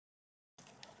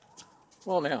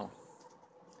Well now,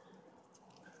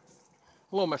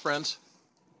 hello my friends.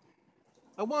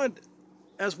 I wanted,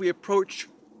 as we approach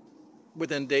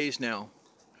within days now,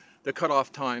 the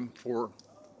cutoff time for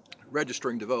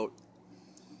registering to vote,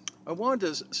 I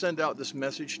wanted to send out this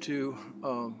message to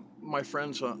my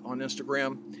friends on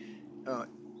Instagram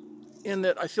in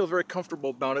that I feel very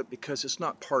comfortable about it because it's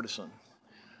not partisan.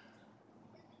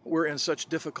 We're in such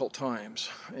difficult times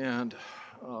and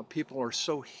people are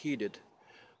so heated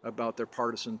about their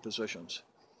partisan positions.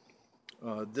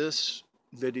 This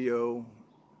video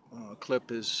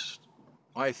clip is,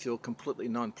 I feel, completely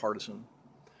nonpartisan.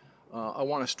 I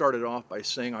want to start it off by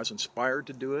saying I was inspired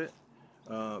to do it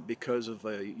because of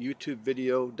a YouTube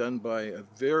video done by a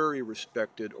very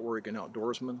respected Oregon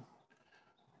outdoorsman,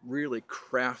 really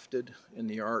crafted in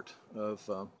the art of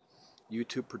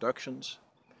YouTube productions.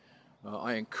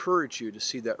 I encourage you to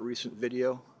see that recent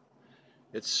video.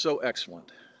 It's so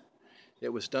excellent.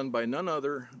 It was done by none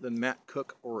other than Matt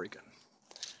Cook, Oregon.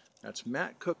 That's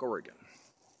Matt Cook, Oregon.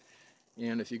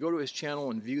 And if you go to his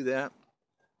channel and view that,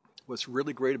 what's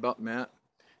really great about Matt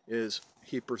is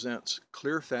he presents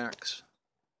clear facts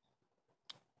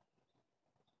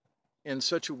in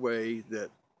such a way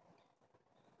that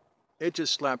it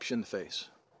just slaps you in the face.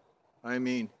 I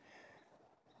mean,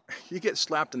 you get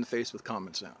slapped in the face with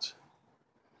common sense.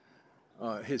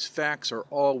 His facts are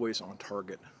always on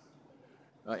target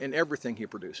in everything he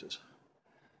produces.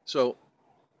 So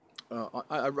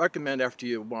I recommend after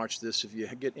you watch this, if you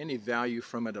get any value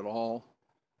from it at all,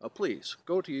 please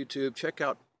go to YouTube, check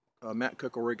out Matt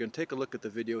Cook, Oregon, take a look at the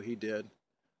video he did.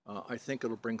 I think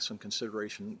it'll bring some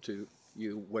consideration to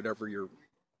you, whatever your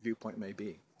viewpoint may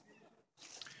be.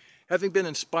 Having been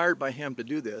inspired by him to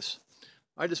do this,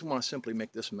 I just want to simply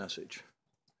make this message.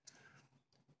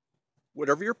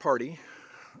 Whatever your party,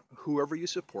 whoever you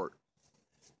support,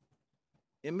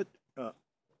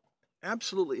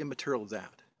 absolutely immaterial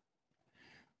that.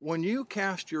 When you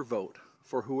cast your vote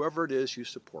for whoever it is you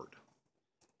support,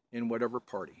 in whatever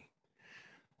party,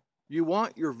 you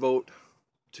want your vote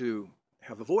to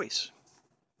have a voice.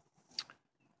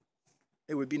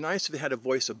 It would be nice if it had a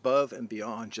voice above and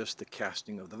beyond just the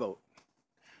casting of the vote.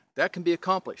 That can be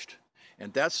accomplished,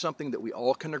 and that's something that we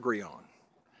all can agree on,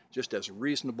 just as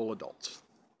reasonable adults.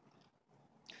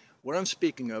 What I'm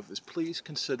speaking of is, please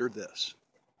consider this.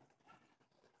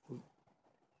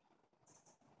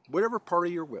 Whatever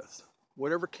party you're with,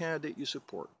 whatever candidate you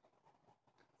support,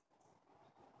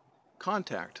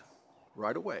 contact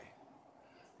right away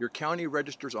your county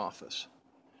registrar's office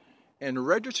and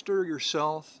register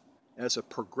yourself as a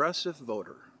progressive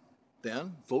voter.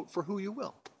 Then vote for who you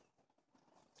will.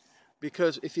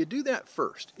 Because if you do that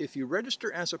first, if you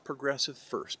register as a progressive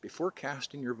first before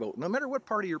casting your vote, no matter what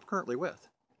party you're currently with,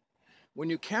 when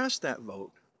you cast that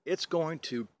vote, it's going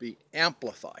to be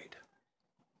amplified.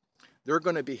 They're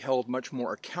going to be held much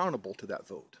more accountable to that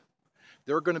vote.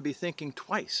 They're going to be thinking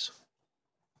twice,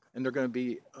 and they're going to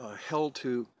be held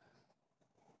to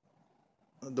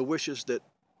the wishes that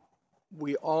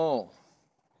we all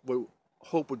would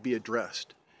hope would be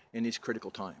addressed in these critical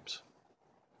times.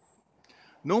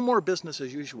 No more business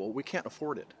as usual. We can't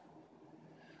afford it.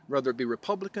 Whether it be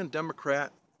Republican,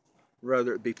 Democrat,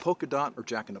 whether it be polka dot or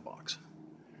Jack in the Box.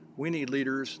 We need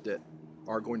leaders that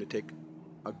are going to take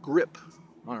a grip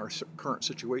on our current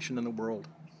situation in the world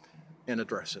and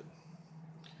address it.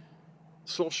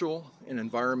 Social and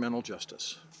environmental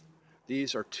justice.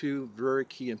 These are two very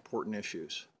key important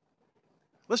issues.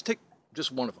 Let's take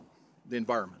just one of them, the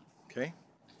environment, okay?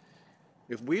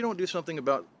 If we don't do something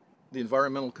about the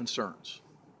environmental concerns,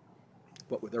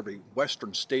 what with every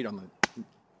western state on the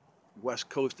west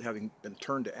coast having been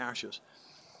turned to ashes,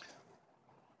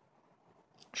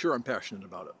 sure, I'm passionate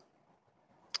about it.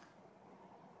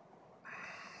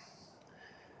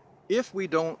 If we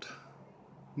don't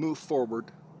move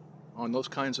forward on those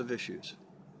kinds of issues,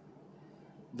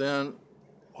 then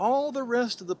all the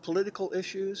rest of the political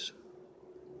issues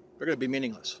are going to be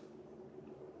meaningless.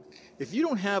 If you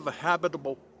don't have a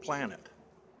habitable planet,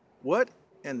 what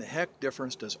in the heck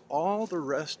difference does all the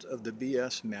rest of the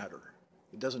BS matter?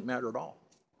 It doesn't matter at all.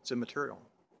 It's immaterial.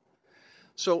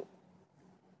 So,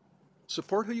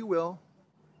 support who you will,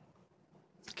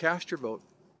 cast your vote,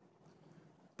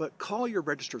 but call your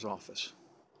registrar's office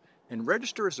and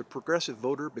register as a progressive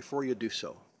voter before you do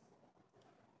so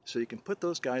you can put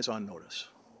those guys on notice.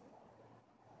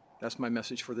 That's my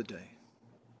message for the day.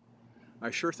 I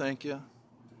sure thank you.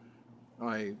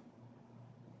 I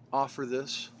offer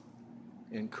this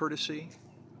in courtesy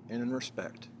and in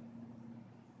respect.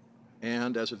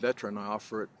 And as a veteran, I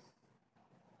offer it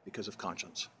because of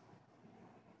conscience.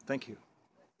 Thank you.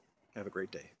 Have a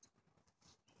great day.